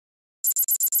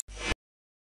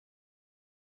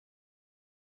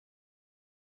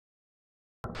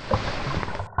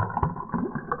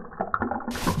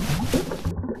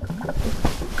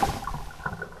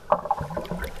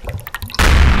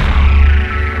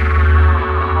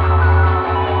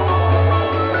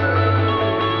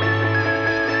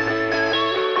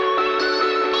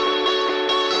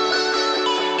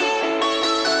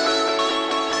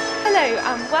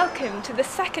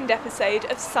second episode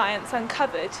of Science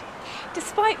Uncovered.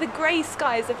 Despite the grey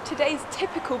skies of today's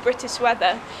typical British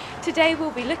weather, today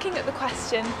we'll be looking at the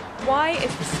question, why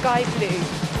is the sky blue?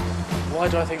 Why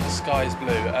do I think the sky is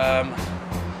blue?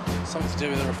 Something to do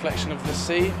with the reflection of the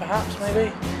sea, perhaps,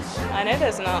 maybe? I know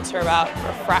there's an answer about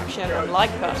refraction and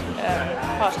light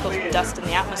particles of dust in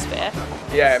the atmosphere.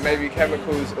 Yeah, maybe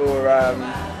chemicals or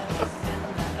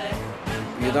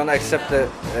you don't expect the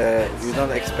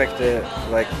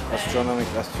like astrology,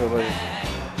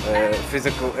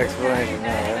 physical explanation. No,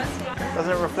 yeah?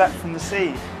 Doesn't it reflect from the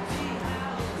sea?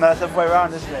 No, it's the other way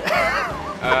around, isn't it?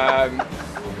 I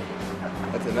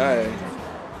don't know.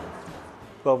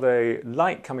 Well, the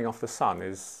light coming off the sun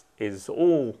is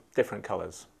all different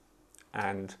colours,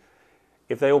 and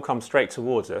if they all come straight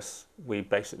towards us, we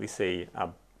basically see a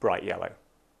bright yellow.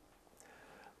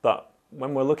 But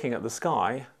when we're looking at the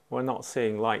sky, we're not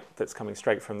seeing light that's coming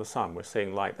straight from the sun. We're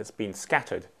seeing light that's been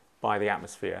scattered by the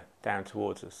atmosphere down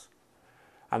towards us.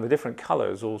 And the different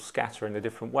colours all scatter in a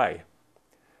different way.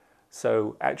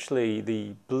 So actually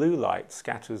the blue light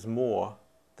scatters more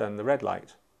than the red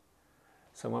light.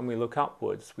 So when we look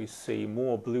upwards, we see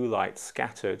more blue light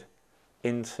scattered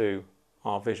into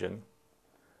our vision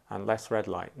and less red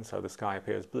light, and so the sky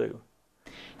appears blue.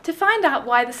 To find out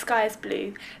why the sky is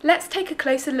blue, let's take a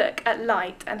closer look at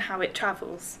light and how it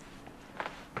travels.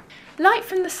 Light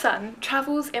from the sun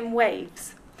travels in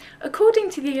waves. According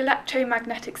to the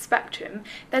electromagnetic spectrum,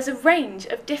 there's a range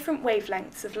of different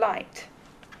wavelengths of light.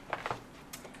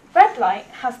 Red light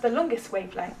has the longest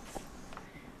wavelengths,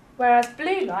 whereas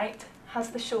blue light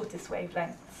has the shortest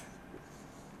wavelengths.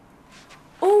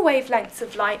 All wavelengths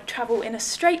of light travel in a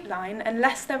straight line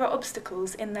unless there are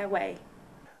obstacles in their way.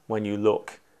 When you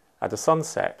look at a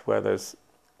sunset where there's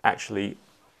actually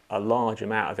a large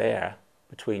amount of air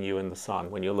between you and the sun,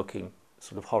 when you're looking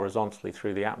sort of horizontally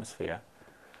through the atmosphere,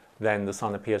 then the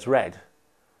sun appears red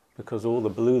because all the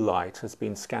blue light has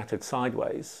been scattered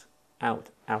sideways out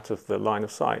of the line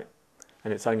of sight,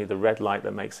 and it's only the red light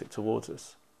that makes it towards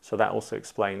us. So that also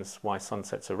explains why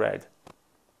sunsets are red.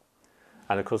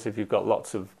 And of course, if you've got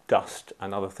lots of dust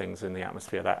and other things in the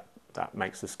atmosphere, that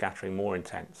makes the scattering more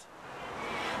intense.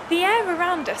 The air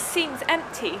around us seems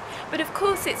empty, but of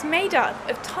course it's made up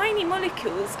of tiny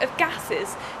molecules of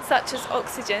gases such as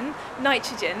oxygen,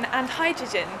 nitrogen and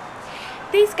hydrogen.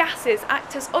 These gases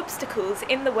act as obstacles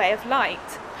in the way of light.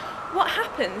 What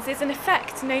happens is an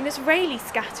effect known as Rayleigh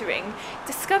scattering,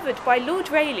 discovered by Lord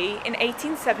Rayleigh in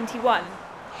 1871.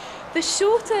 The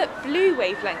shorter blue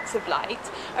wavelengths of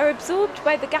light are absorbed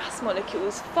by the gas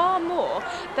molecules far more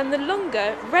than the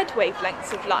longer red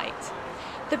wavelengths of light.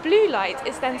 The blue light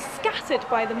is then scattered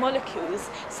by the molecules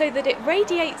so that it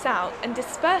radiates out and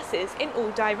disperses in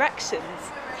all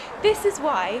directions. This is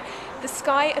why the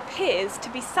sky appears to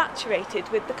be saturated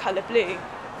with the colour blue.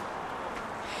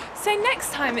 So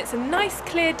next time it's a nice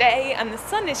clear day and the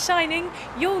sun is shining,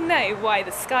 you'll know why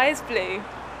the sky is blue.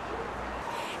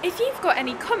 If you've got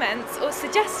any comments or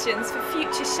suggestions for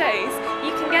future shows,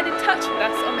 you can get in touch with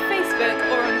us on Facebook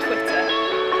or on Twitter.